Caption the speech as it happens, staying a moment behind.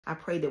I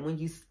pray that when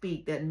you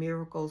speak, that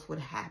miracles would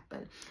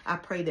happen. I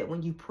pray that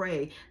when you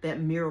pray,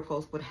 that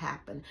miracles would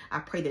happen. I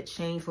pray that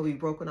chains will be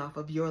broken off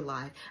of your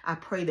life. I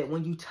pray that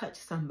when you touch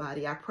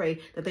somebody, I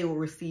pray that they will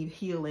receive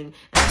healing.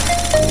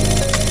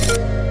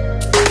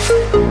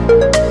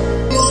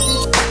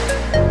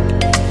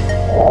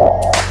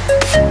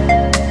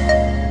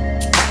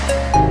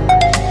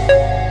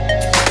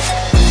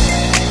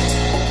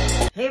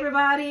 Hey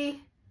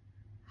everybody.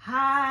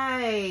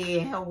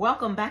 Hi,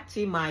 welcome back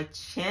to my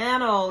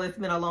channel. It's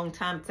been a long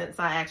time since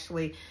I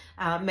actually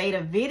made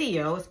a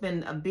video. It's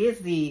been a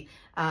busy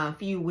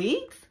few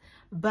weeks,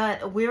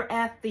 but we're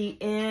at the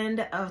end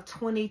of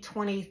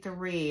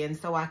 2023, and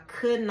so I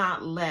could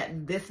not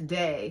let this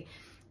day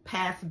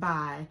pass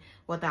by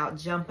without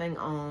jumping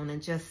on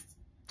and just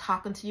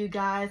talking to you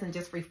guys and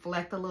just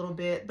reflect a little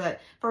bit.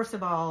 But first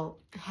of all,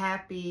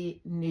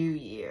 Happy New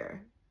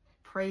Year.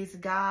 Praise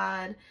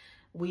God.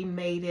 We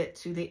made it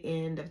to the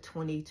end of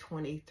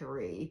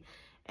 2023.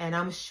 And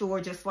I'm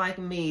sure, just like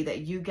me,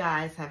 that you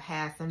guys have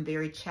had some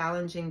very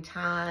challenging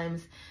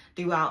times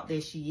throughout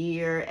this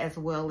year, as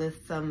well as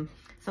some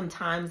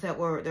times that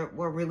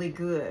were really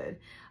good.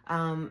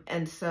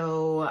 And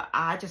so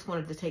I just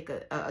wanted to take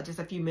just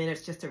a few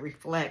minutes just to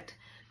reflect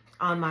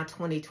on my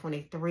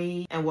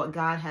 2023 and what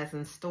God has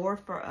in store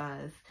for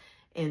us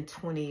in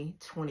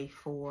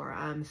 2024.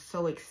 I'm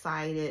so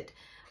excited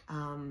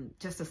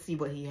just to see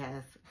what He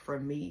has for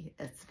me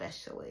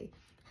especially.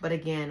 But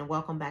again,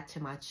 welcome back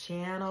to my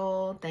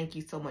channel. Thank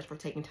you so much for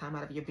taking time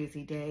out of your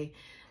busy day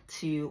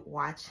to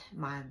watch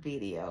my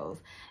videos.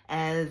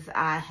 As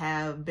I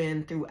have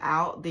been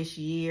throughout this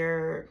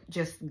year,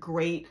 just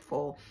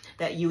grateful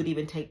that you would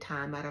even take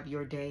time out of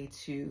your day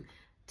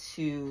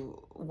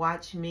to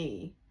watch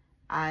me.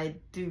 I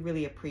do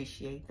really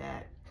appreciate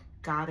that.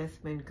 God has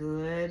been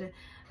good.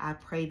 I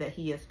pray that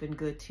He has been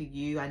good to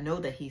you. I know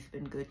that He's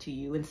been good to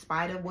you in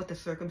spite of what the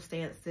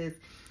circumstances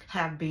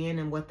have been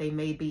and what they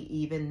may be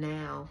even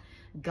now.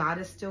 God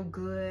is still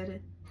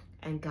good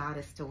and God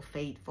is still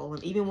faithful.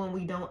 And even when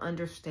we don't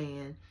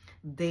understand,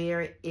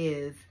 there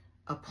is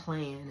a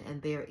plan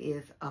and there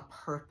is a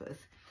purpose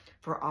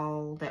for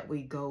all that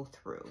we go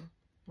through,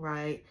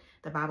 right?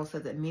 The Bible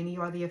says that many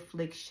are the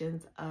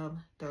afflictions of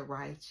the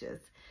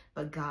righteous,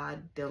 but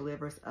God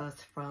delivers us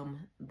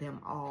from them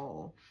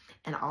all.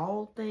 And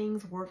all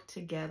things work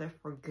together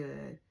for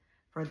good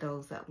for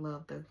those that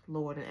love the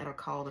Lord and are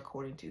called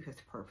according to His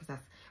purpose.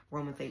 That's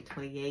Romans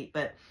 8:28.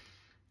 But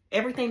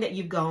everything that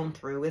you've gone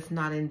through, it's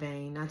not in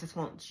vain. I just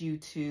want you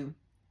to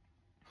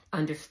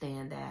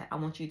understand that. I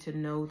want you to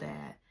know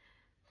that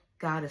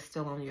God is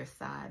still on your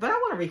side. But I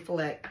want to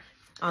reflect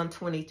on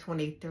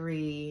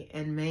 2023,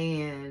 and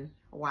man,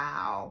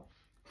 wow.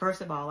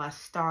 First of all, I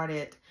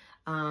started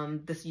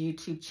this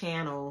YouTube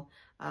channel,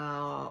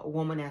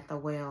 Woman at the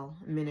Well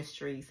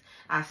Ministries.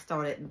 I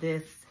started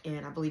this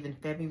I believe in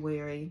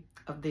February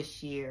of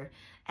this year,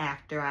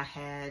 after I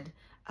had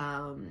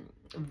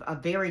a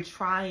very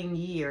trying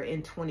year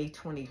in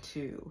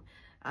 2022.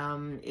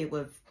 It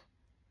was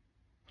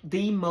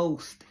the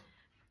most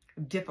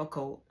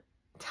difficult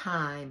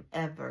time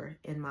ever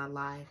in my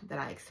life that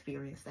I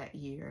experienced that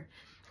year.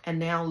 And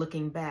now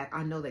looking back,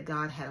 I know that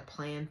God had a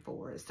plan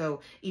for it.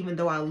 So even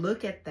though I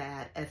look at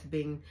that as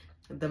being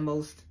the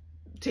most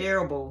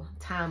terrible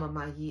time of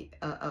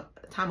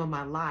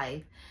my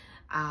life,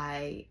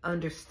 I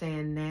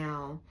understand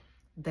now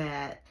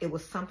that it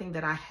was something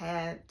that I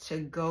had to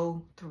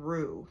go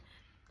through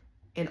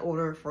in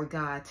order for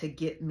God to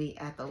get me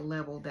at the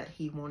level that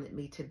He wanted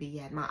me to be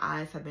at. My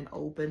eyes have been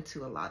open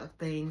to a lot of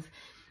things.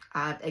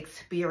 I've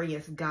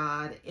experienced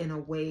God in a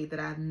way that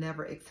I've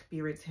never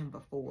experienced Him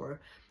before.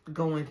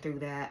 Going through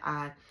that,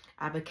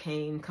 I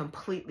became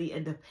completely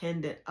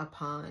independent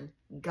upon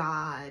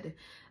God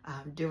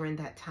during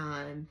that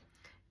time.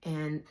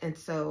 And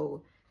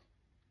so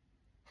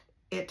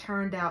it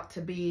turned out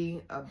to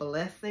be a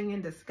blessing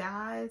in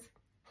disguise,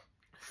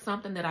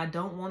 something that I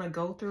don't want to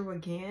go through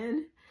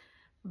again.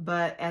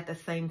 But at the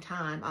same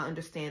time, I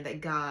understand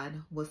that God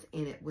was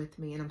in it with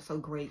me, and I'm so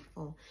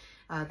grateful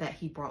that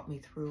He brought me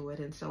through it.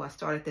 And so I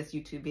started this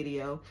YouTube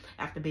video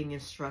after being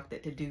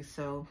instructed to do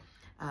so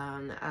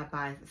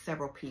by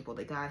several people,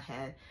 that God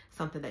had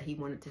something that He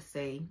wanted to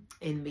say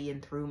in me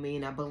and through me.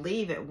 And I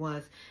believe it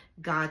was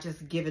God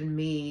just giving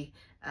me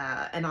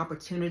an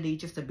opportunity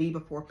just to be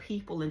before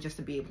people and just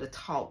to be able to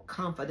talk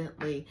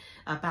confidently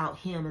about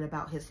Him and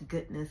about His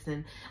goodness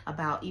and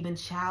about even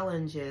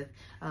challenges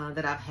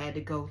that I've had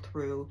to go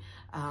through.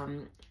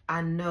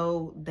 I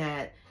know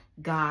that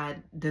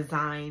God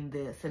designed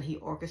this and He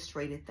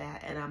orchestrated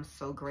that, and I'm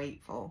so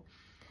grateful.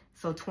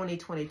 So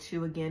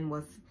 2022 again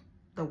was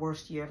the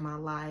worst year of my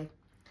life,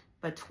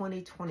 but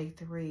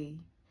 2023,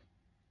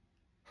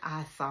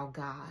 I saw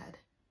God.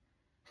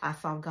 I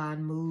saw God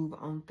move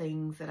on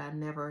things that I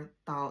never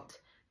thought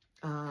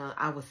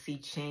I would see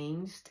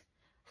changed.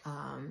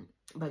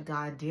 But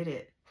God did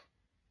it.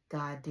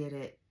 God did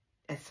it,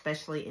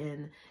 especially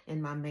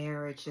in my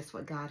marriage, just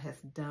what God has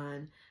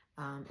done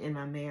in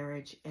my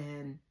marriage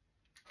and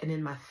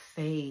in my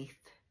faith.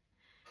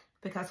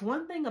 Because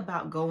one thing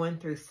about going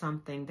through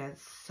something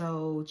that's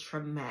so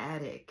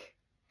traumatic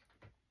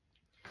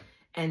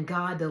and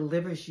God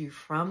delivers you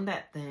from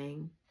that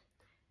thing,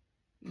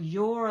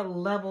 your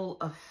level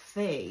of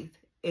faith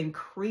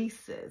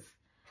increases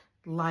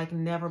like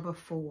never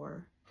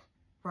before,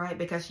 right?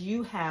 Because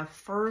you have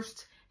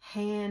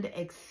first-hand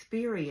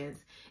experience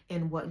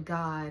in what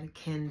God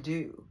can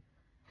do.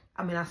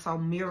 I mean, I saw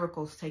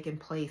miracles taking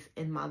place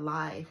in my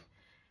life.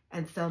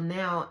 And so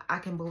now I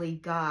can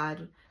believe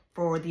God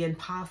for the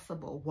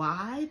impossible.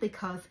 Why?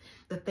 Because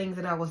the things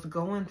that I was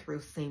going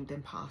through seemed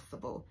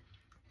impossible.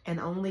 And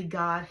only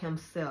God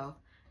himself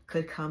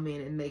could come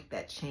in and make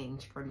that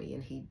change for me.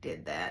 And he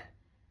did that.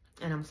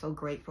 And I'm so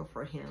grateful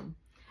for him.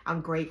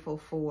 I'm grateful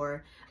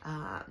for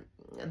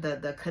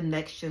the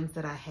connections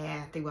that I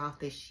had throughout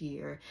this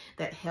year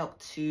that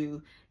helped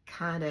to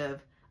kind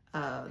of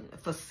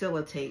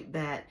facilitate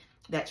that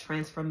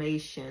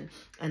transformation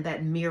and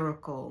that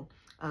miracle.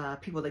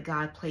 People that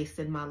God placed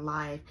in my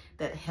life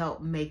that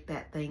helped make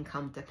that thing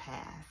come to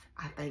pass.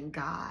 I thank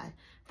God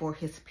for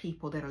his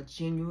people that are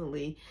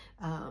genuinely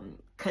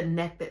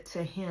connected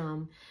to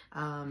him,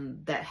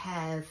 that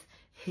has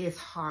his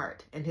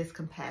heart and his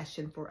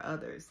compassion for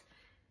others.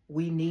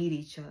 We need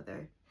each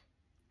other.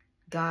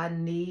 God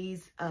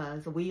needs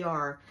us. We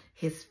are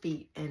his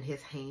feet and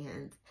his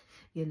hands.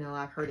 You know,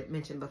 I've heard it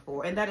mentioned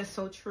before, and that is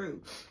so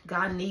true.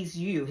 God needs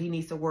you. He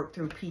needs to work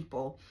through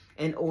people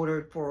in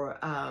order for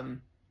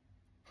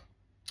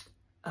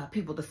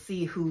people to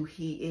see who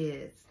he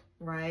is,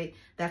 right?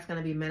 That's going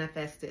to be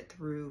manifested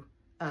through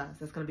us.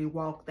 It's going to be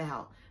walked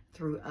out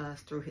through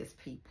us, through his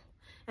people.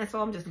 And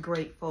so I'm just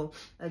grateful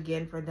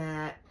again for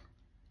that.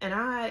 And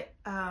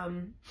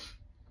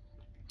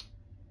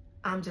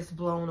I'm just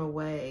blown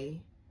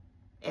away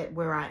at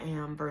where I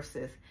am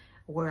versus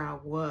where I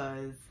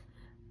was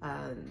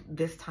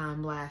this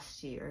time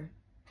last year,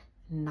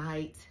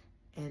 night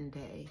and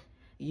day.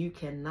 You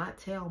cannot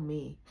tell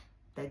me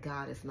that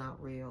God is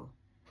not real.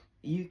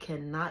 You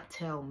cannot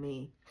tell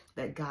me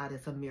that God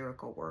is a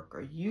miracle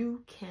worker.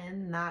 You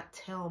cannot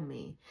tell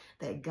me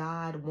that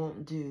God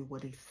won't do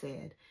what he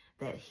said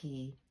that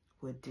he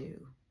would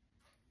do.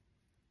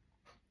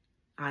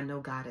 I know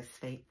God is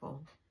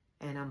faithful,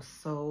 and I'm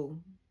so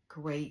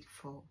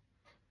grateful.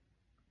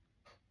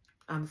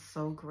 I'm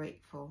so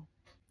grateful.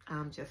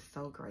 I'm just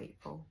so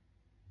grateful.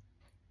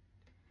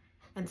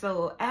 And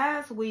so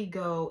as we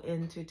go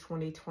into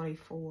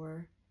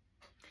 2024,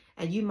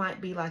 and you might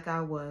be like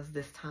I was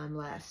this time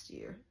last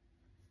year,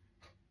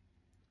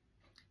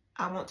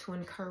 I want to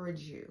encourage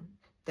you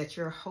that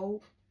your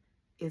hope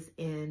is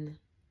in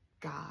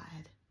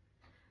God.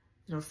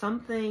 You know,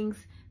 some things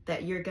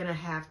that you're going to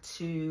have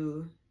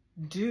to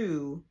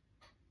do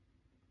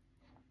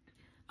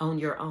on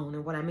your own.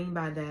 And what I mean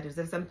by that is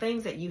there's some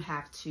things that you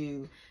have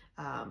to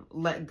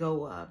let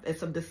go of. It's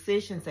some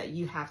decisions that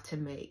you have to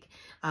make.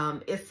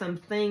 It's some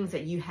things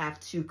that you have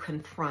to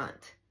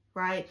confront,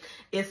 right?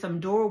 It's some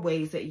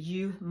doorways that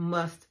you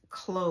must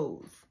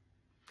close.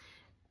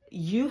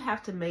 You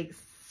have to make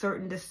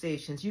certain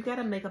decisions. You got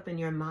to make up in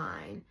your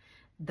mind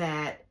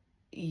that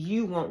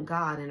you want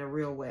God in a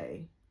real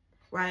way,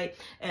 right?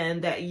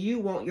 And that you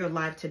want your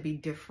life to be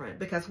different.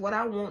 Because what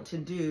I want to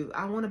do,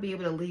 I want to be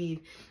able to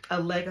leave a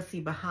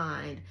legacy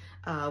behind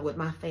with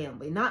my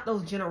family. Not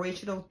those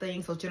generational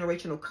things, those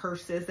generational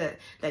curses that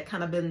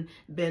kind of been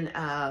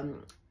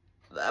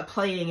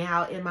playing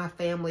out in my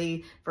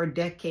family for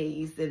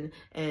decades.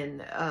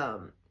 And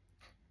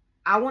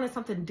I wanted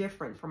something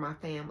different for my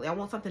family. I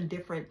want something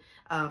different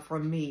for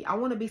me. I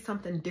want to be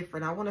something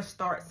different. I want to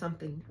start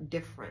something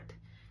different.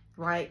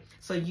 Right?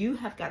 So you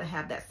have got to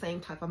have that same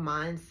type of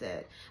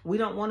mindset. We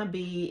don't want to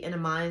be in a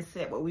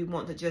mindset where we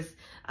want to just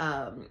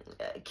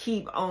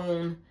keep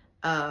on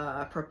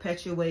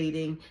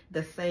perpetuating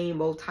the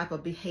same old type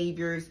of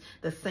behaviors,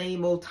 the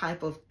same old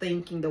type of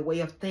thinking, the way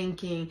of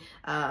thinking,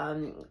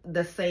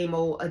 the same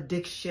old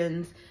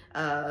addictions,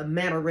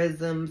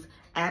 mannerisms,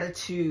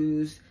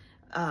 attitudes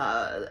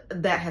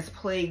that has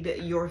plagued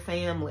your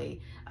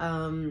family.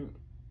 There's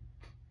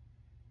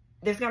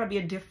got to be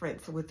a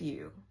difference with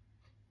you.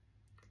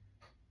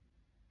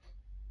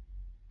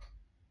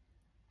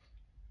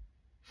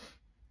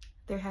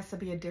 There has to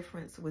be a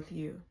difference with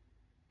you.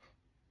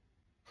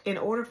 In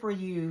order for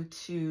you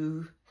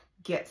to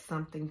get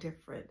something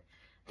different,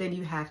 then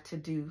you have to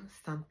do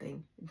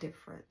something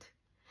different.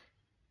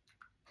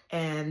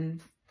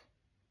 And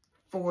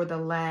for the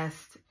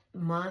last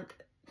month,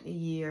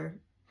 year,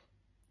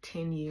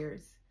 10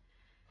 years,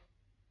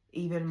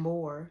 even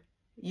more,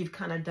 you've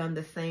kind of done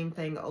the same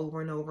thing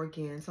over and over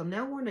again. So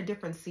now we're in a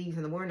different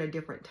season. We're in a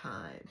different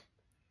time,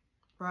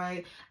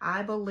 right?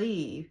 I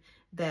believe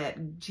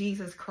that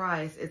Jesus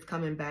Christ is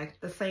coming back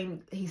the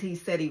same he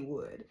said he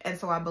would. And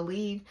so I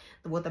believe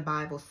what the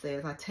Bible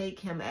says. I take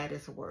him at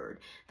his word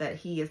that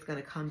he is going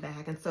to come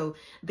back. And so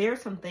there are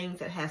some things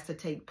that has to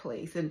take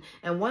place. And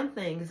one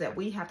thing is that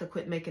we have to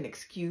quit making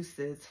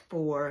excuses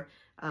for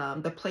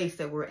the place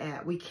that we're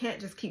at. We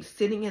can't just keep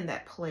sitting in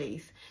that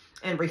place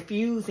and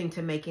refusing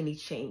to make any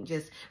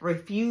changes,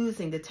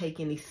 refusing to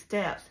take any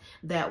steps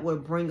that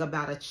would bring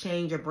about a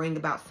change or bring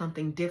about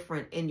something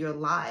different in your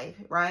life,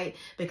 right?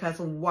 Because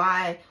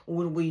why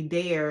would we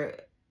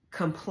dare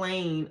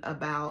complain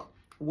about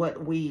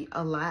what we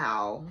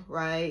allow,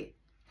 right?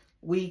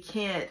 We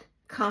can't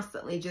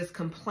constantly just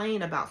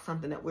complain about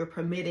something that we're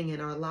permitting in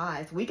our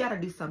lives. We got to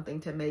do something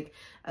to make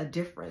a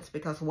difference.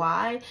 Because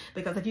why?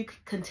 Because if you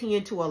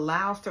continue to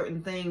allow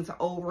certain things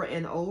over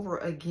and over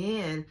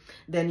again,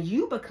 then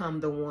you become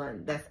the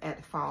one that's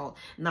at fault,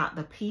 not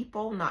the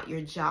people, not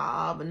your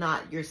job,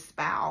 not your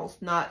spouse,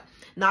 not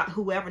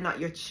whoever, not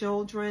your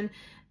children.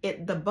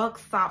 The buck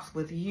stops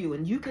with you,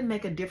 and you can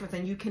make a difference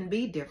and you can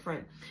be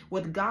different.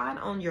 With God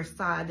on your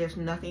side, there's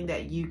nothing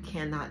that you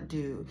cannot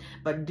do.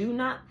 But do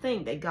not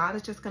think that God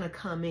is just going to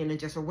come in and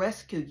just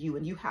rescue you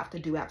and you have to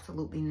do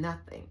absolutely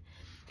nothing.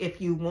 If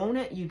you want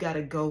it, you got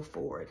to go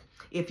for it.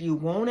 If you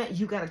want it,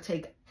 you got to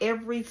take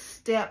every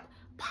step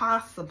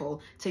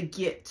possible to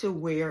get to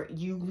where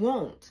you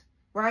want.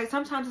 Right?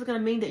 Sometimes it's going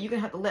to mean that you're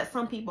going to have to let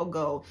some people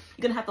go.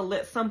 You're going to have to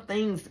let some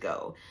things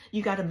go.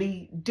 You got to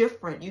be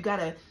different. You got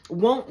to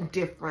want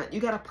different.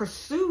 You got to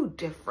pursue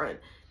different.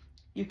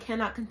 You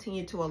cannot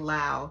continue to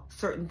allow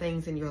certain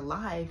things in your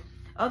life.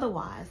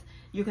 Otherwise,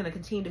 you're going to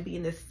continue to be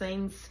in the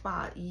same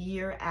spot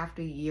year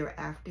after year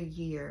after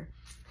year.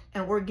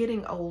 And we're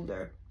getting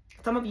older.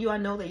 Some of you, I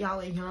know that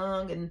y'all are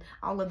young and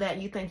all of that.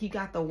 You think you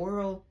got the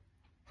world.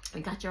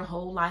 You got your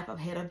whole life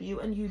ahead of you,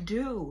 and you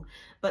do.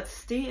 But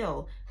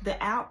still,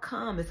 the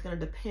outcome is going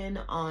to depend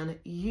on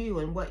you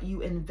and what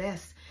you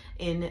invest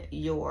in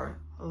your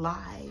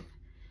life.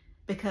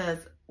 Because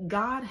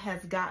God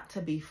has got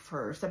to be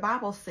first. The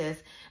Bible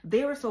says,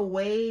 there is a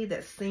way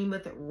that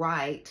seemeth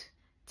right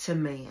to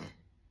man,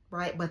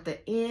 right? But the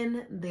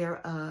end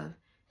thereof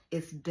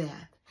is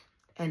death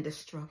and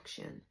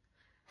destruction.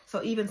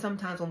 So even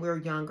sometimes when we're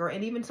younger,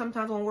 and even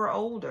sometimes when we're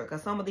older,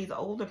 because some of these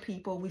older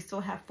people, we still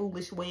have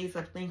foolish ways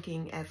of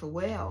thinking as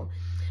well.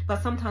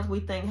 But sometimes we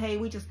think, hey,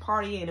 we just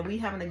partying and we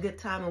having a good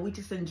time and we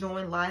just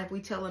enjoying life.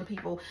 We telling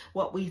people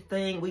what we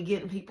think. We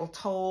getting people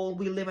told.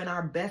 We living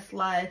our best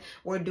life.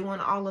 We're doing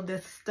all of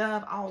this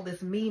stuff, all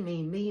this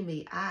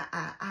me,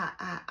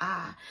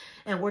 I.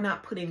 And we're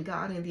not putting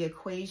God in the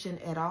equation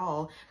at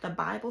all. The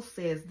Bible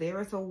says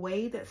there is a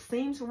way that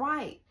seems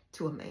right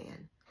to a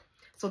man.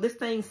 So this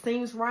thing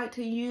seems right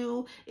to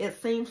you.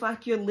 It seems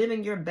like you're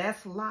living your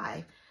best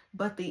life.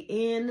 But the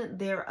end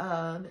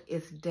thereof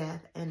is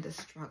death and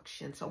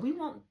destruction. So we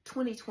want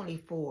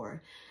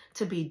 2024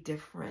 to be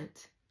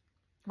different,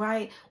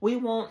 right? We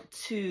want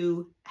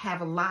to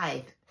have a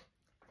life,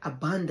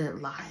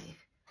 abundant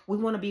life. We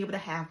want to be able to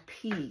have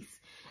peace.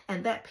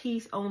 And that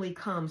peace only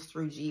comes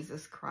through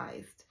Jesus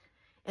Christ.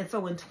 And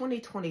so in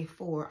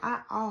 2024,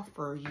 I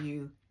offer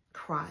you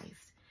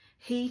Christ.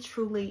 He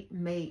truly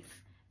makes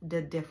the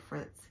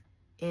difference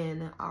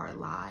in our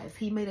lives.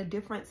 He made a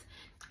difference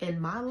in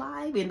my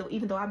life,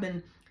 even though I've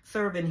been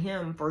serving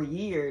him for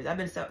years. I've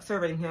been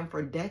serving him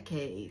for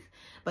decades.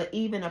 But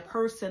even a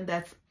person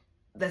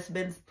that's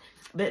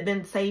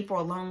been saved for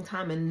a long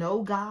time and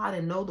know God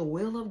and know the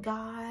will of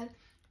God,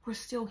 we're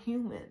still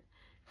human.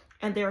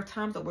 And there are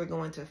times that we're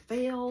going to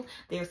fail.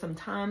 There are some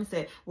times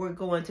that we're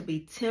going to be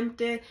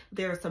tempted.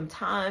 There are some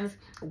times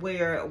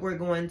where we're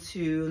going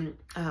to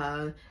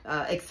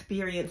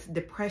experience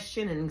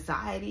depression and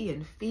anxiety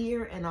and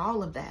fear and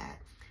all of that.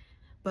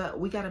 But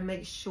we got to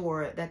make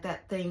sure that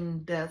that thing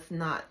does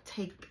not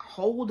take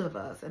hold of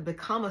us and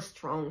become a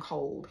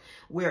stronghold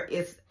where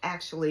it's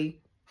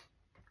actually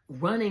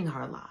running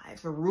our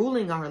lives or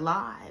ruling our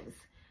lives.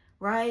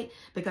 Right?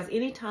 Because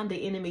anytime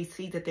the enemy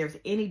sees that there's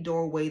any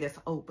doorway that's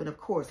open, of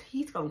course,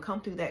 he's going to come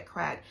through that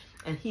crack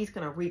and he's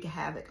going to wreak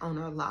havoc on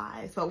our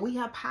lives. But we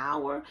have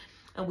power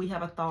and we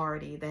have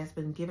authority that's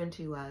been given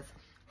to us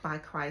by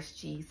Christ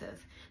Jesus,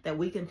 that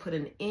we can put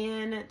an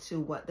end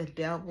to what the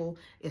devil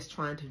is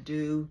trying to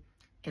do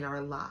in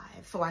our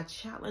lives. So I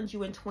challenge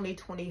you in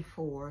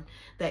 2024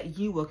 that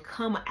you will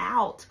come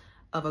out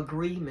of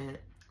agreement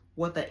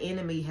what the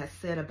enemy has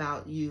said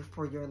about you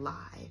for your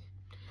life.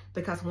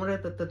 Because one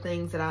of the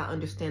things that I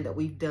understand that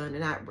we've done,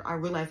 and I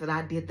realized that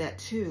I did that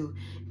too,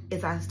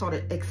 is I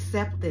started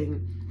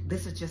accepting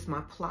this is just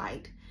my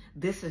plight.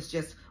 This is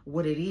just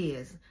what it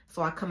is.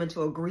 So I come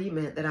into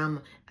agreement that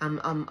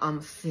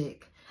I'm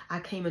sick. I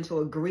came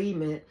into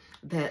agreement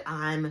that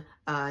I'm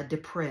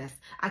depressed.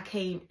 I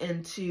came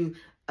into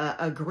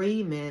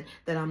agreement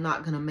that I'm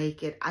not going to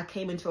make it. I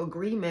came into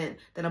agreement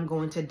that I'm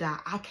going to die.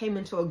 I came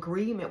into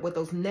agreement with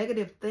those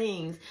negative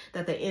things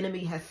that the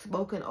enemy has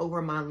spoken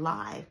over my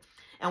life.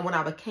 And when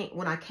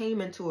I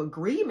came into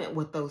agreement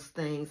with those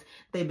things,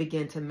 they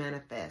begin to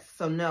manifest.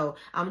 So no,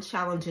 I'm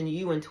challenging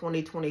you in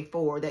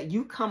 2024 that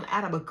you come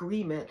out of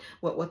agreement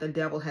with what the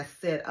devil has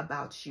said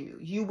about you.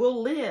 You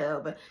will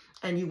live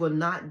and you will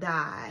not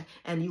die,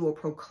 and you will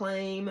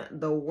proclaim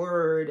the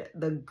word,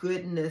 the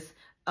goodness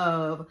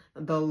of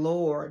the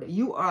Lord.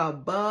 You are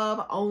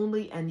above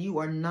only, and you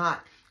are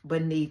not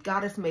beneath.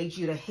 God has made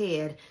you the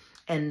head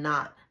and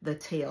not the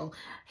tail.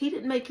 He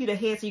didn't make you the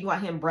head so you go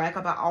out here and brag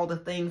about all the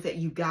things that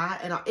you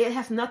got, and it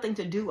has nothing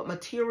to do with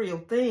material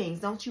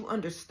things. Don't you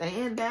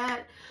understand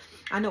that?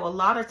 I know a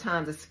lot of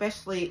times,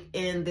 especially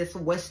in this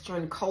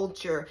Western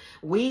culture,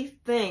 we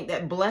think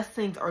that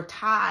blessings are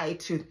tied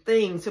to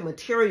things, to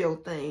material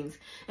things.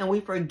 And we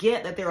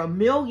forget that there are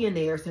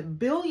millionaires and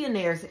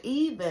billionaires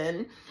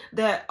even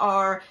that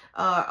are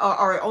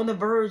on the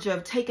verge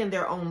of taking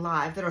their own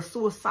lives, that are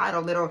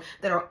suicidal,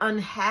 that are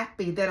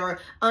unhappy, that are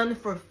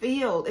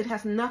unfulfilled. It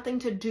has nothing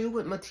to do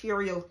with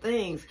material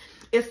things.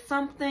 It's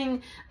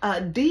something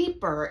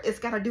deeper. It's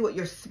got to do with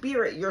your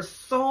spirit, your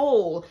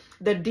soul,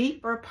 the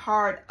deeper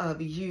part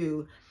of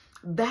you.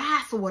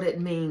 That's what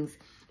it means.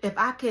 If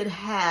I could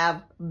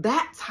have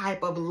that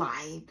type of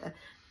life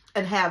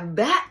and have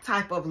that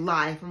type of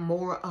life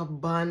more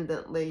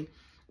abundantly,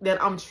 then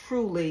I'm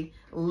truly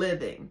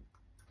living.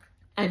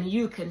 And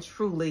you can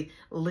truly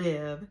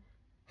live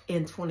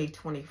in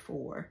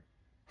 2024,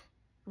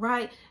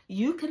 right?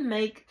 You can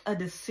make a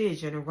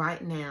decision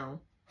right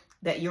now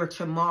that your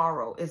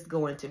tomorrow is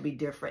going to be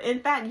different. In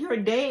fact, your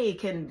day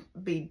can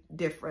be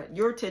different.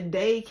 Your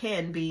today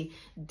can be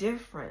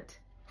different.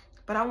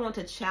 But I want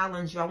to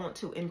challenge you. I want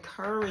to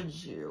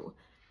encourage you.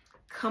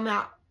 Come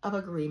out of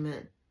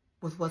agreement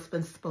with what's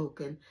been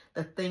spoken,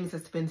 the things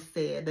that's been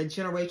said, the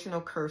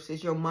generational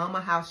curses, your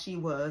mama, how she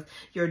was,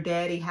 your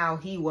daddy, how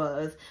he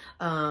was,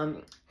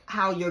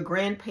 how your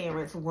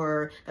grandparents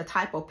were, the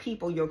type of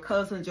people, your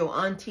cousins, your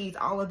aunties,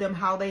 all of them,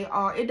 how they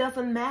are. It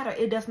doesn't matter.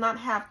 It does not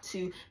have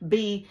to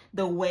be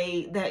the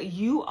way that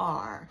you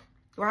are,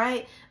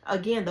 right?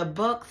 Again, the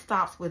buck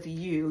stops with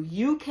you.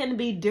 You can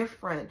be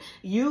different.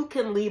 You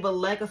can leave a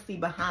legacy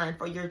behind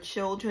for your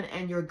children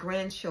and your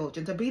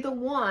grandchildren, to be the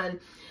one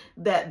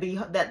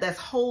that's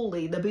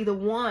holy, to be the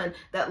one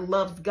that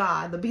loves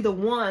God, to be the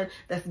one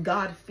that's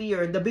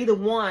God-fearing, to be the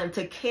one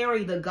to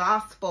carry the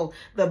gospel,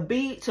 to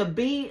be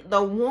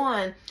the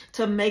one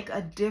to make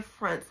a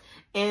difference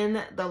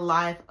in the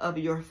life of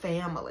your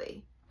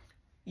family.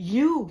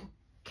 You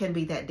can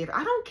be that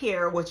different. I don't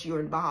care what you're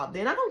involved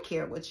in. I don't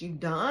care what you've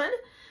done.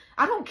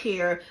 I don't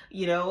care,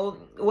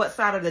 what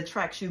side of the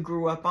tracks you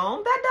grew up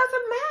on. That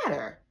doesn't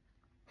matter.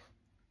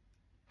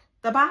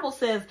 The Bible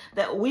says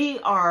that we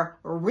are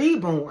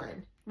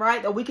reborn,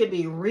 right? That we could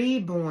be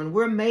reborn.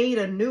 We're made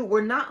anew.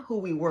 We're not who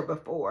we were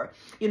before.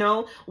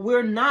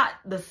 We're not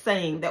the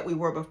same that we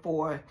were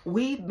before.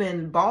 We've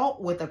been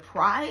bought with a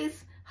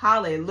price.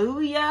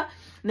 Hallelujah.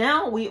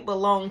 Now we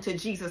belong to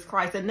Jesus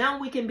Christ, and now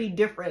we can be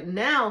different.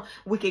 Now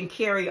we can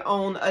carry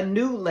on a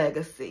new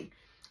legacy,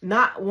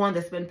 not one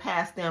that's been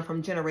passed down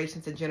from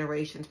generations to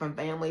generations, from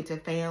family to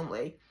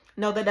family.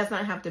 No, that does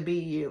not have to be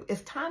you.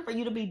 It's time for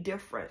you to be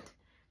different.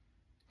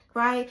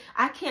 Right?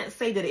 I can't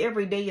say that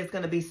every day is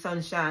going to be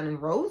sunshine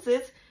and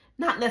roses.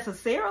 Not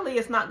necessarily.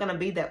 It's not going to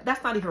be that.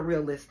 That's not even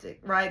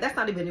realistic, right? That's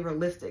not even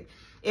realistic.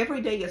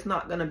 Every day is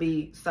not going to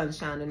be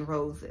sunshine and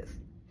roses.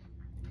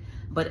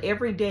 But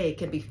every day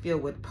can be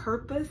filled with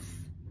purpose.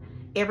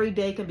 Every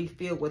day can be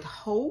filled with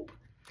hope.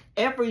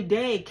 Every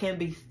day can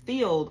be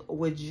filled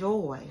with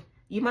joy.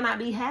 You might not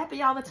be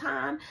happy all the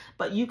time,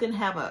 but you can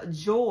have a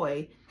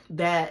joy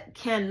that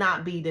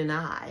cannot be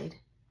denied,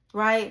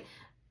 right?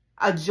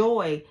 A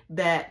joy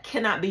that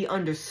cannot be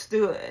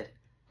understood.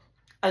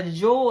 A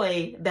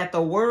joy that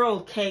the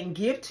world can't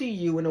give to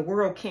you and the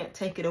world can't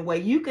take it away.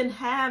 You can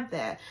have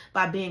that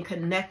by being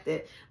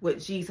connected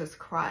with Jesus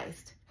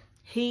Christ.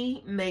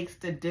 He makes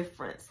the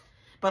difference.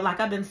 But like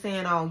I've been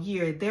saying all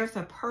year, there's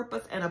a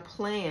purpose and a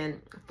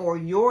plan for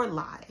your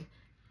life.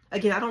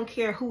 Again, I don't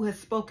care who has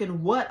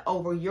spoken what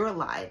over your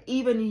life.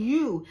 Even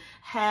you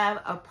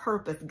have a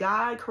purpose.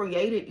 God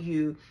created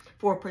you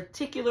for a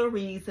particular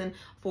reason,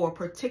 for a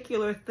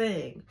particular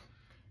thing.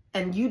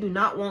 And you do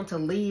not want to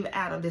leave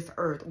out of this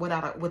earth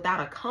without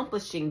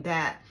accomplishing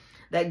that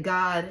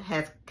God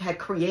had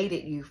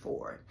created you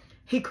for.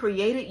 He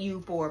created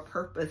you for a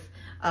purpose,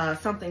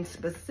 something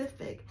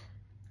specific.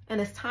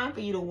 And it's time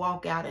for you to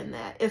walk out in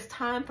that. It's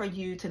time for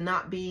you to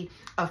not be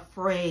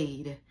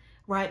afraid,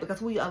 right?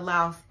 Because we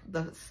allow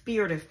the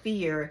spirit of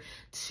fear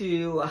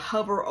to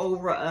hover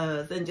over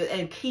us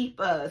and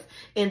keep us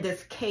in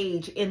this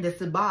cage, in this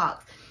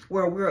box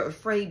where we're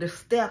afraid to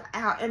step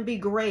out and be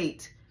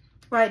great,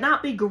 right?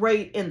 Not be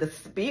great in the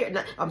spirit.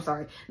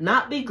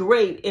 Not be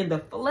great in the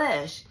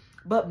flesh,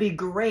 but be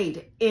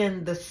great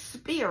in the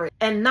spirit.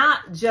 And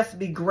not just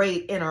be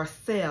great in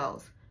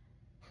ourselves,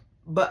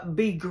 but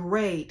be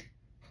great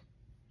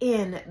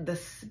in the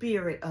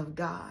Spirit of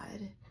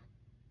God.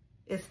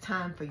 It's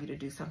time for you to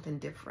do something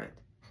different.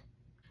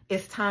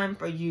 It's time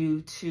for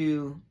you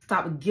to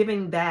stop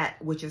giving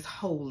that which is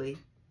holy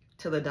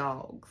to the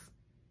dogs,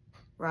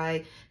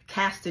 right?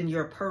 Casting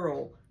your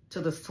pearl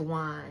to the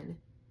swine.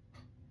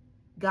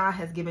 God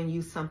has given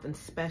you something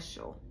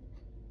special.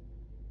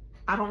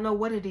 I don't know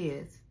what it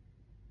is.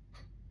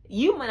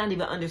 You might not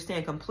even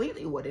understand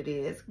completely what it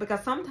is,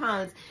 because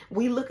sometimes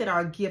we look at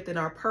our gift and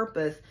our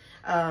purpose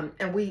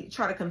and we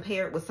try to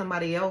compare it with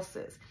somebody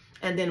else's.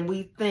 And then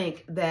we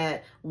think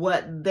that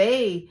what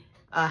they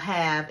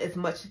have is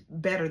much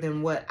better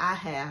than what I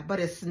have, but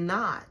it's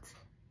not.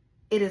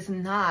 It is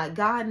not.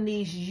 God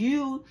needs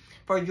you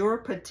for your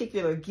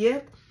particular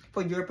gift,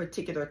 for your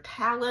particular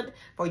talent,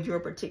 for your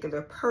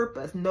particular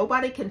purpose.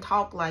 Nobody can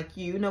talk like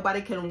you.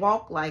 Nobody can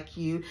walk like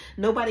you.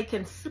 Nobody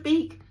can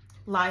speak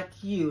like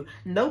you.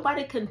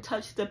 Nobody can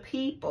touch the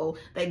people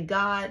that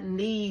God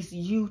needs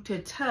you to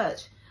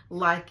touch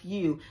like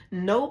you.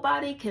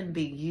 Nobody can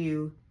be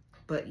you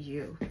but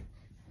you.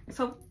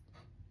 So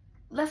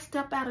let's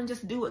step out and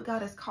just do what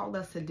God has called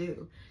us to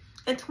do.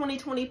 In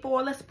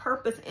 2024, let's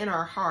purpose in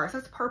our hearts.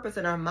 Let's purpose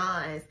in our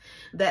minds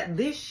that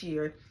this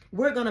year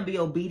we're going to be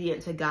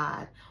obedient to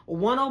God.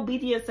 One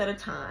obedience at a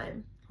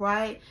time,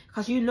 right?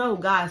 Because you know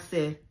God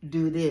said,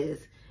 do this,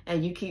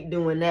 and you keep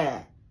doing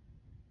that.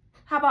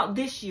 How about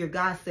this year,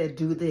 God said,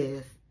 do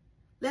this.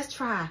 Let's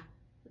try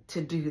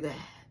to do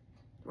that,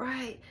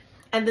 right?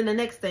 And then the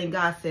next thing,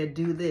 God said,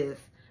 do this.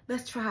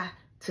 Let's try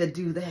to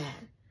do that,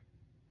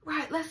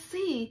 right? Let's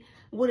see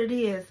what it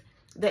is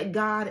that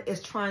God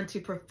is trying to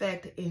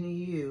perfect in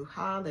you.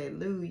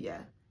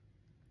 Hallelujah.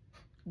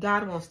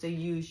 God wants to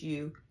use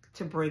you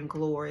to bring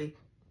glory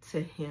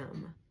to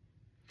him.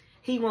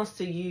 He wants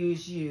to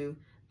use you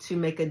to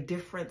make a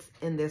difference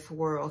in this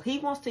world. He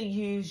wants to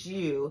use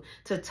you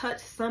to touch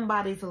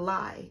somebody's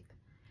life.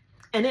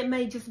 And it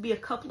may just be a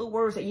couple of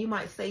words that you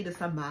might say to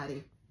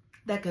somebody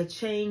that could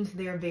change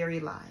their very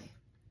life.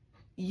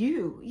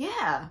 You,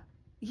 yeah,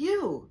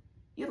 you.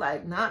 You're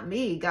like, not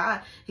me.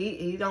 God,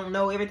 he don't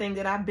know everything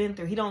that I've been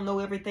through. He don't know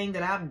everything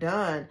that I've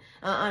done.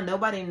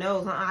 Nobody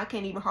knows. I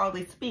can't even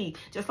hardly speak.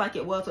 Just like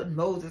it was with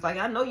Moses. Like,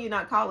 I know you're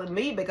not calling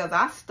me because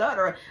I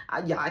stutter.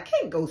 I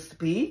can't go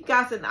speak.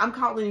 God said, I'm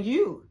calling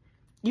you.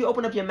 You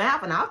open up your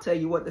mouth and I'll tell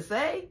you what to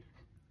say.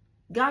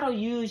 God will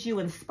use you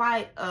in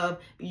spite of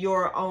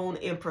your own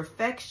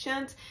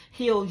imperfections.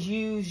 He'll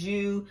use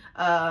you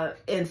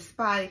in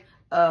spite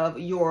of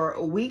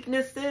your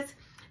weaknesses.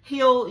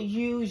 He'll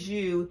use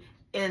you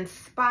in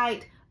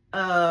spite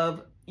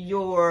of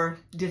your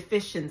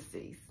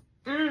deficiencies.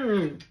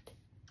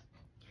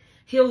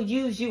 He'll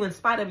use you in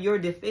spite of your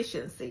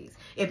deficiencies.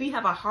 If you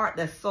have a heart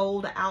that's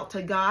sold out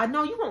to God,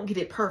 no, you won't get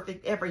it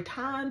perfect every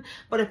time.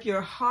 But if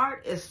your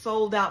heart is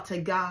sold out to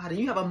God and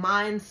you have a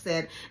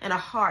mindset and a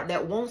heart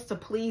that wants to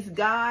please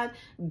God,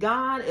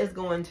 God is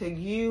going to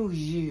use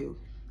you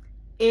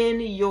in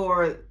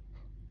your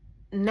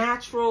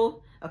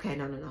natural,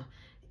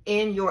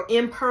 in your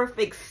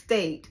imperfect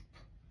state.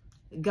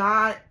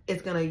 God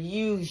is going to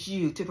use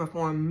you to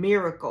perform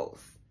miracles.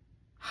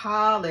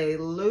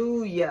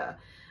 Hallelujah.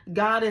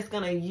 God is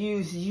going to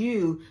use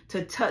you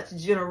to touch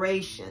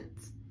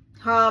generations.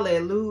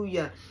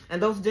 Hallelujah.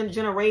 And those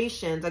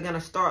generations are going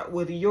to start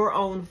with your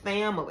own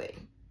family.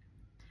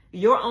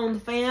 Your own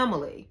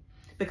family.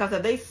 Because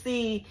if they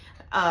see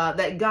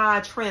that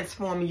God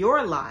transformed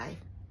your life,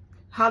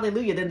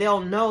 hallelujah, then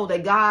they'll know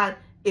that God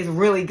is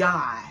really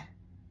God.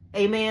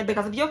 Amen.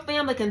 Because if your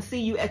family can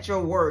see you at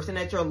your worst and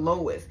at your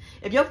lowest,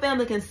 if your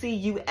family can see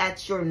you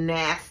at your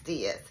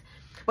nastiest,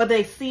 but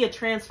they see a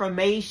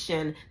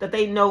transformation that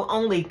they know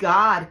only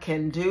God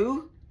can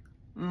do,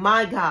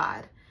 my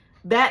God,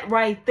 that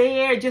right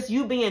there, just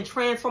you being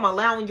transformed,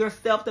 allowing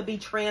yourself to be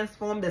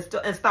transformed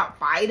and stop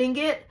fighting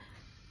it,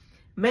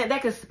 man,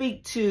 that could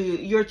speak to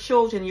your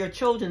children, your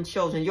children's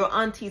children, your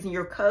aunties and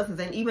your cousins,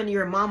 and even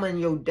your mama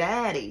and your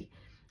daddy.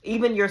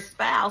 Even your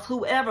spouse,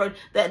 whoever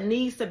that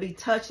needs to be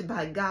touched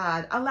by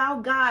God. Allow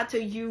God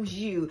to use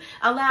you.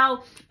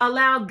 Allow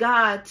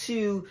God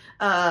to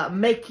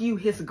make you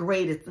his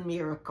greatest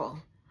miracle,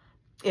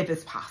 if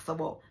it's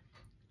possible.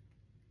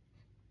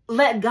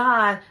 Let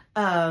God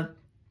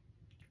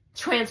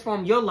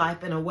transform your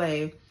life in a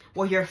way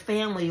where your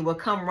family will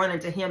come running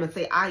to him and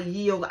say, I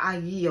yield, I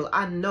yield.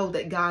 I know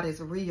that God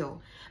is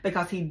real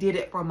because he did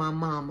it for my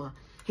mama.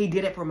 He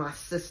did it for my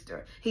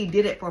sister. He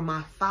did it for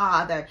my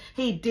father.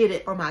 He did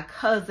it for my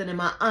cousin and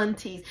my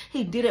aunties.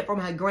 He did it for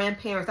my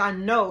grandparents. I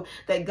know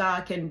that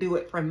God can do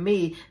it for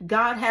me.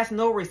 God has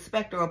no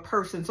respecter of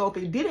person. So if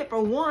he did it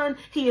for one,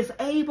 he is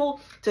able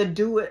to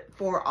do it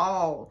for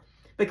all.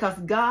 Because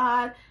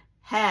God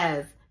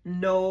has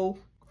no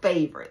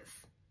favorites.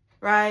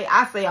 Right?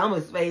 I say I'm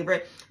his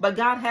favorite. But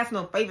God has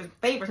no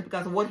favorites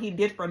because of what he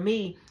did for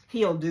me,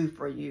 he'll do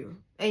for you.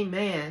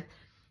 Amen.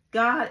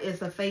 God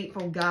is a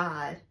faithful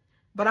God.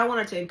 But I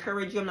wanted to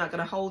encourage you. I'm not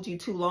going to hold you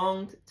too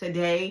long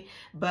today,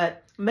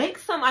 but make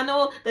some, I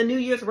know the New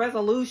Year's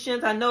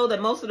resolutions. I know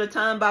that most of the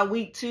time by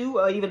week 2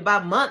 or even by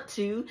month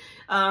 2,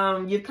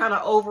 you've kind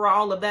of over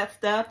all of that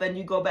stuff and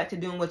you go back to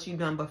doing what you've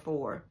done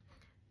before.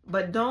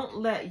 But don't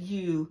let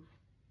you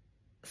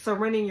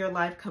surrendering your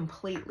life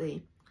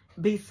completely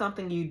be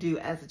something you do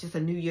as just a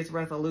New Year's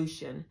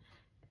resolution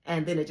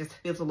and then it just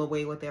fizzle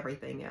away with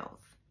everything else.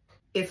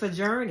 It's a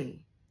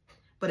journey,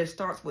 but it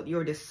starts with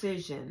your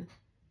decision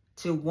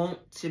to want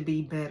to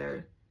be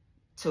better,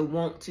 to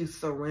want to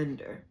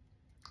surrender.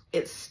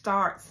 It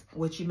starts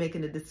with you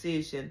making a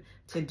decision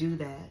to do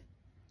that.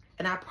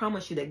 And I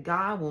promise you that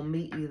God will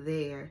meet you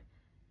there.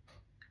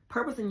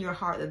 Purpose in your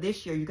heart that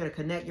this year you're going to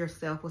connect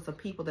yourself with some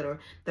people that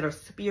are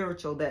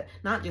spiritual, that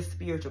not just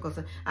spiritual,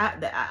 because I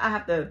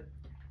have to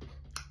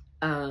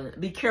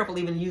be careful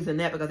even using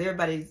that, because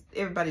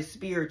everybody's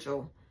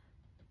spiritual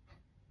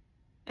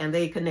and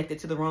they connected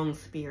to the wrong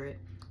spirit.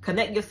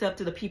 Connect yourself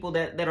to the people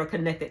that are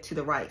connected to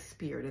the right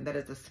spirit, and that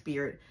is the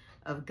Spirit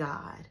of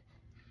God.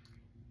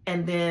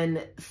 And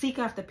then seek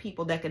after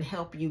people that can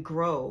help you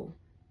grow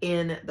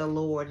in the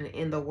Lord and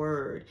in the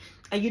Word.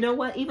 And you know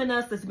what? Even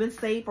us that's been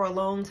saved for a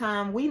long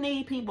time, we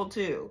need people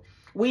too.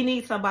 We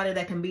need somebody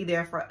that can be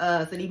there for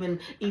us and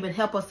even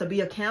help us to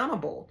be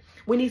accountable.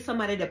 We need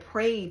somebody to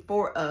pray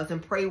for us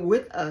and pray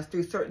with us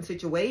through certain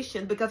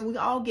situations, because we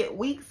all get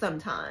weak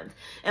sometimes.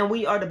 And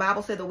the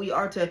Bible said that we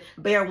are to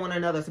bear one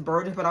another's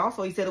burdens, but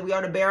also he said that we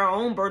are to bear our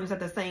own burdens at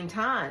the same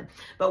time.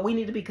 But we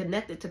need to be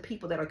connected to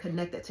people that are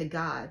connected to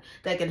God,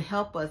 that can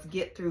help us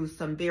get through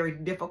some very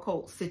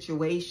difficult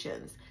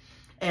situations.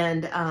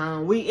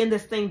 And we in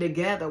this thing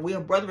together. We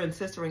are brother and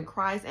sister in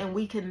Christ, and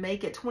we can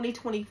make it.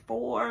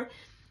 2024,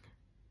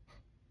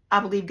 I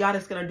believe God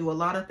is going to do a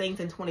lot of things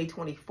in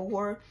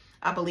 2024.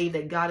 I believe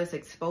that God is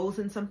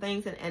exposing some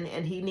things,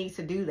 and he needs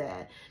to do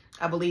that.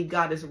 I believe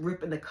God is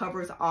ripping the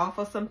covers off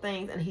of some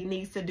things, and he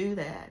needs to do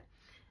that.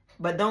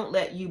 But don't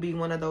let you be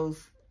one of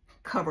those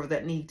covers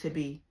that need to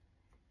be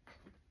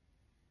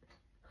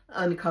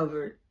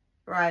uncovered,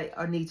 right?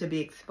 Or need to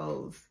be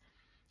exposed.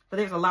 But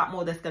there's a lot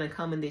more that's going to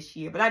come in this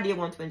year. But I did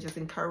want to just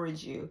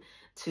encourage you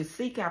to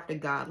seek after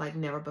God like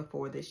never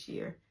before this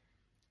year.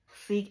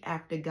 Seek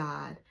after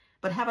God.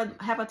 But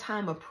have a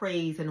time of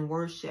praise and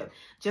worship.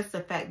 Just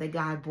the fact that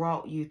God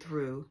brought you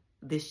through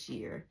this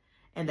year,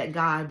 and that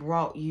God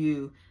brought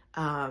you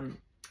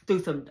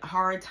through some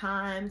hard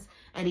times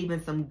and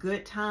even some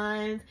good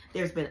times.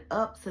 There's been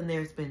ups and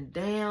there's been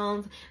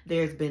downs.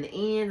 There's been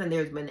ins and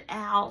there's been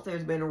outs.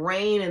 There's been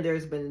rain and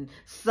there's been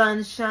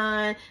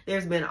sunshine.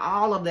 There's been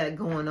all of that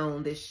going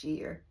on this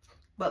year.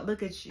 But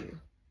look at you.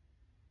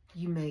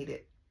 You made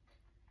it.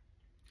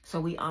 So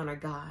we honor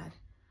God.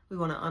 We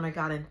want to honor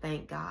God and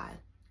thank God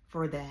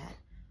for that.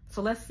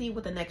 So let's see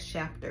what the next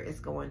chapter is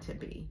going to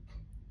be,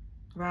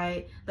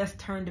 right? Let's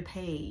turn the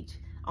page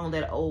on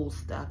that old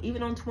stuff,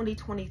 even on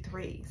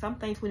 2023. Some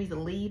things we need to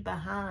leave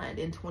behind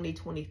in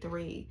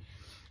 2023,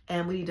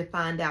 and we need to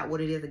find out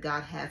what it is that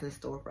God has in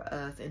store for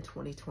us in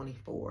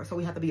 2024. So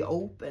we have to be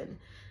open,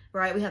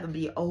 right? We have to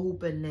be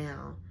open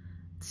now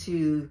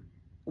to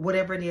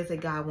whatever it is that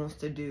God wants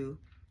to do,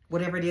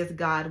 whatever it is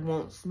God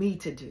wants me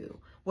to do,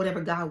 whatever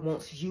God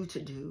wants you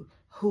to do,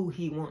 who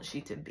he wants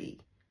you to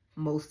be,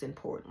 most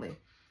importantly.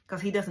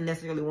 Because he doesn't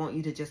necessarily want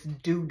you to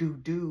just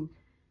do.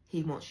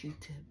 He wants you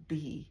to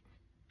be.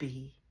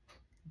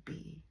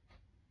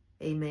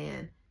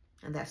 Amen.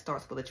 And that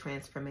starts with a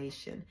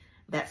transformation.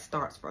 That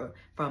starts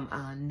from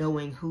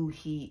knowing who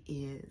he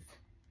is.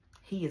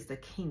 He is the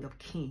King of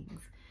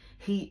Kings.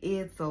 He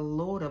is the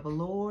Lord of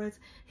Lords.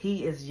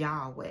 He is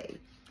Yahweh.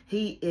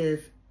 He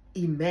is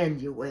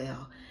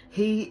Emmanuel.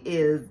 He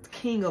is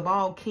King of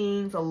all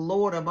kings, a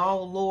Lord of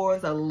all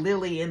lords, a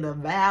lily in the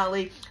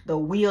valley, the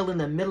wheel in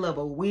the middle of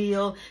a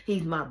wheel.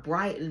 He's my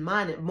bright and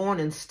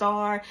morning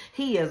star.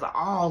 He is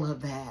all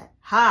of that.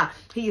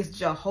 He is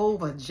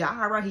Jehovah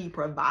Jireh. He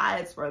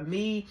provides for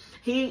me.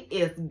 He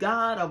is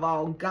God of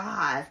all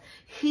gods.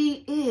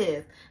 He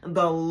is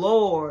the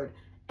Lord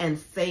and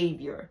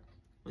Savior,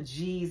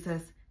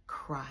 Jesus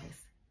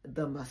Christ,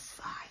 the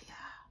Messiah.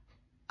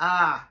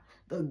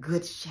 The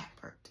Good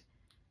Shepherd.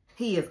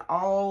 He is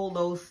all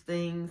those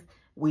things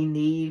we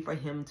need for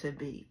him to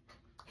be.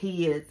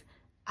 He is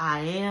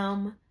I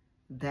am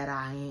that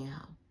I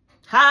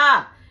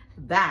am.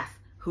 That's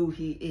who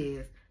he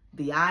is.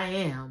 The I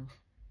am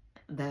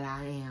that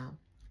I am.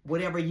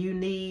 Whatever you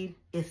need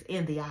is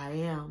in the I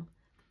am.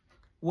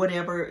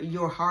 Whatever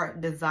your heart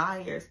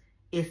desires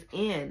is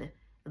in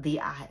the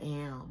I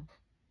am.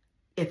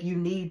 If you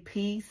need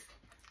peace,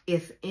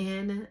 it's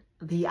in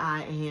the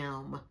I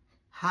am.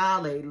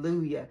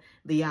 Hallelujah.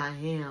 The I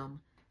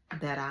am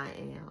that I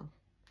am.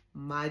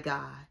 My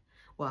God.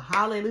 Well,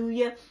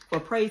 hallelujah. Well,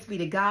 praise be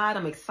to God.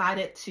 I'm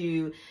excited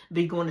to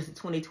be going into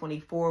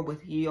 2024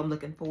 with you. I'm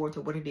looking forward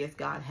to what it is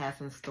God has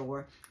in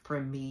store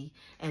for me.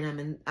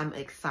 And I'm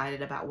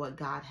excited about what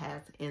God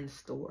has in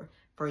store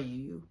for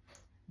you.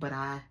 But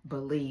I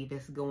believe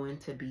it's going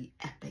to be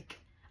epic.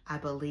 I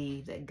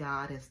believe that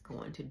God is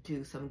going to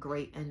do some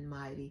great and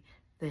mighty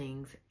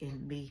things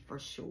in me for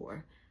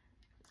sure.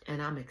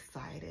 And I'm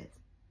excited.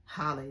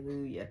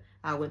 Hallelujah.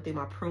 I went through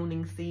my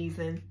pruning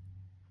season,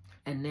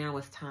 and now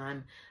it's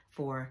time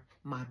for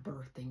my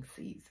birthing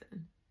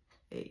season.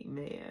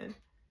 Amen.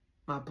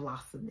 My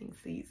blossoming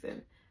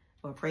season.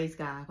 Well, praise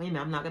God. Wait a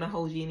minute, I'm not going to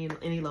hold you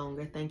any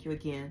longer. Thank you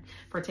again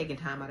for taking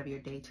time out of your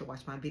day to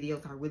watch my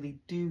videos. I really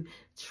do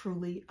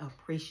truly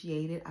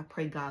appreciate it. I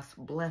pray God's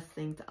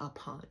blessings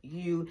upon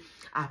you.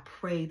 I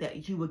pray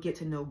that you will get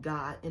to know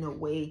God in a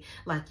way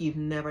like you've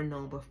never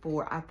known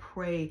before. I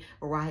pray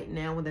right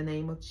now in the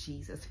name of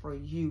Jesus for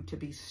you to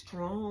be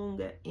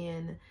strong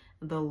in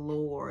the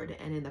Lord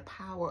and in the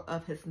power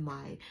of his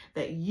might,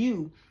 that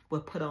you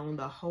will put on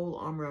the whole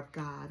armor of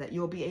God, that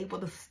you'll be able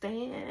to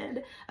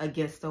stand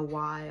against the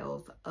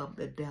wiles of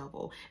the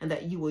devil, and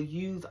that you will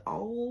use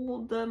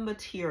all the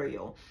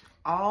material,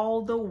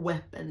 all the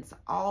weapons,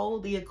 all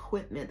the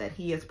equipment that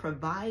he has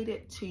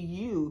provided to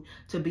you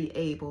to be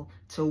able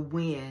to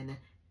win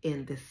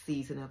in this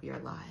season of your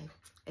life.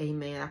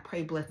 Amen. I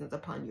pray blessings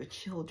upon your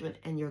children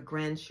and your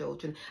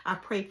grandchildren. I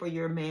pray for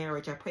your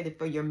marriage. I pray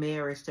for your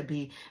marriage to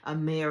be a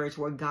marriage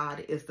where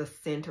God is the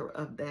center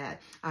of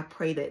that. I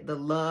pray that the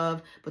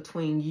love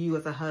between you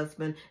as a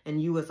husband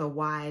and you as a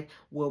wife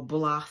will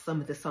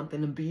blossom into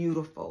something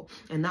beautiful,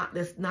 and not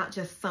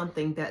just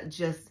something that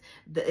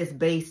is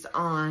based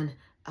on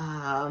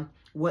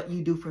what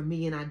you do for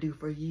me and I do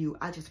for you.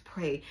 I just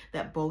pray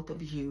that both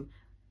of you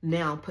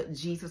now put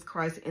Jesus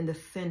Christ in the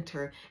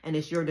center, and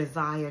it's your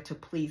desire to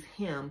please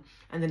him.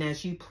 And then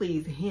as you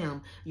please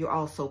him, you're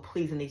also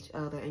pleasing each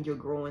other and you're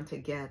growing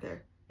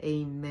together.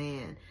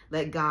 Amen.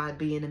 Let God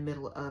be in the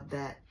middle of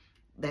that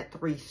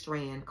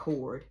 3-strand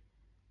cord.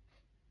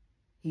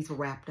 He's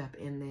wrapped up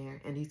in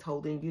there and he's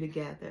holding you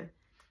together.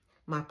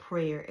 My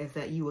prayer is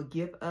that you will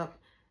give up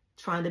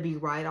trying to be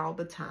right all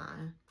the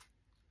time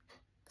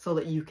so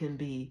that you can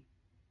be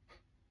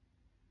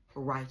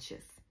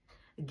righteous.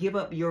 Give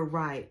up your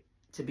right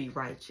to be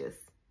righteous.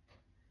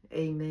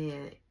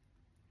 Amen.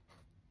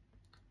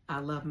 I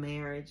love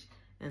marriage,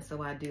 and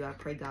so I do. I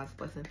pray God's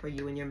blessing for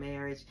you in your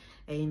marriage.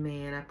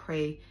 Amen. I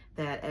pray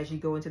that as you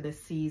go into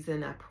this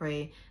season, I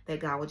pray that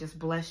God will just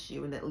bless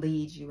you and that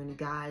lead you and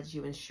guide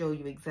you and show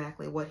you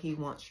exactly what he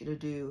wants you to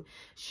do,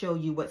 show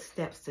you what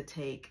steps to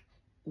take,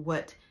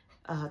 what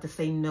to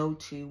say no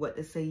to, what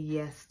to say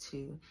yes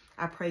to.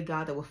 I pray,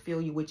 God, that will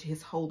fill you with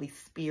his Holy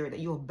Spirit, that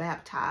you'll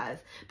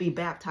be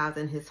baptized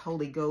in his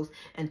Holy Ghost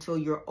until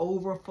you're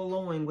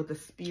overflowing with the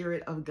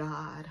Spirit of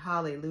God.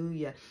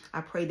 Hallelujah.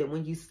 I pray that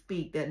when you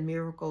speak, that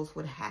miracles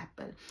would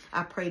happen.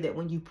 I pray that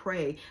when you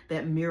pray,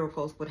 that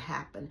miracles would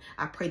happen.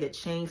 I pray that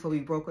chains will be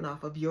broken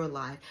off of your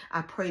life.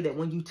 I pray that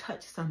when you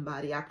touch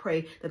somebody, I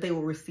pray that they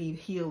will receive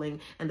healing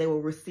and they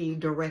will receive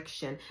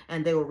direction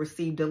and they will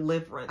receive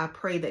deliverance. I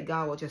pray that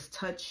God will just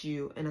touch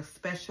you in a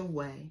special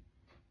way,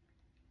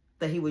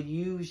 that he would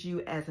use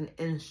you as an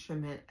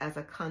instrument, as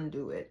a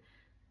conduit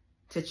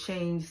to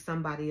change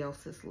somebody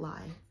else's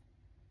life.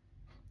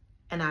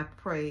 And I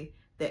pray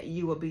that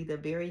you will be the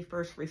very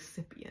first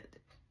recipient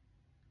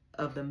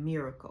of the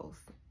miracles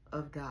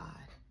of God.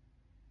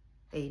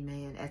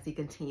 Amen. As he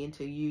continues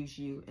to use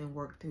you and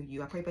work through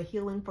you. I pray for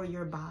healing for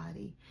your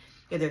body.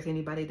 If there's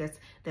anybody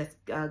that's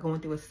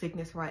going through a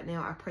sickness right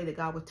now, I pray that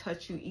God will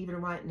touch you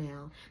even right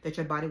now, that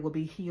your body will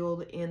be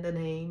healed in the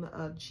name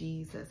of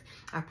Jesus.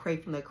 I pray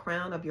from the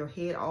crown of your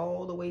head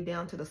all the way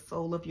down to the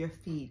sole of your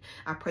feet.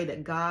 I pray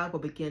that God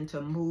will begin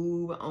to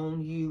move on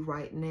you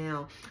right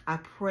now. I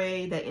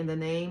pray that in the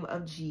name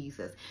of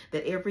Jesus,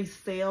 that every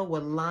cell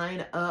will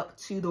line up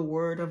to the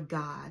word of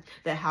God,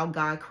 that how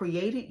God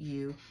created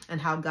you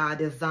and how God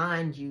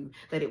designed you,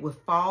 that it will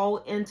fall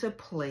into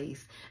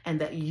place,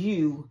 and that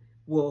you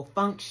will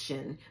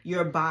function,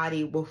 your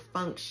body will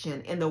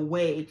function in the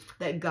way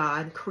that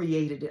God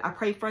created it. I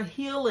pray for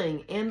healing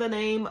in the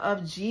name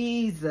of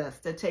Jesus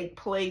to take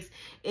place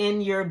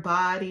in your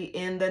body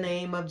in the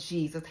name of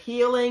Jesus.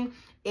 Healing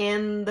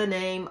in the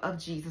name of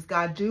Jesus.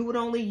 God, do what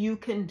only you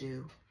can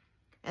do.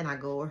 And I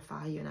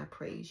glorify you and I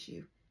praise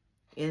you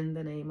in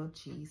the name of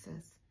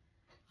Jesus.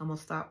 I'm going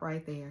to stop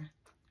right there.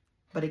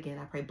 But again,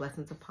 I pray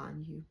blessings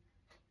upon you.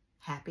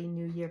 Happy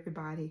New Year,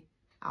 everybody.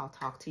 I'll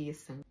talk to you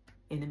soon.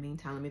 In the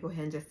meantime, let me go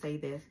ahead and just say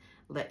this.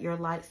 Let your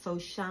light so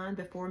shine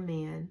before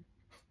men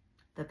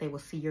that they will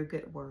see your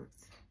good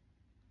works,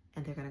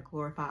 and they're going to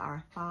glorify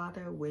our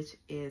Father which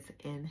is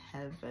in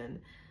heaven.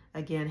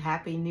 Again,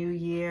 Happy New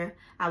Year.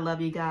 I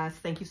love you guys.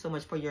 Thank you so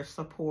much for your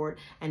support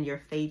and your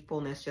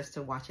faithfulness just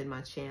to watching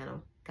my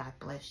channel. God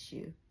bless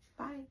you.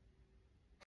 Bye.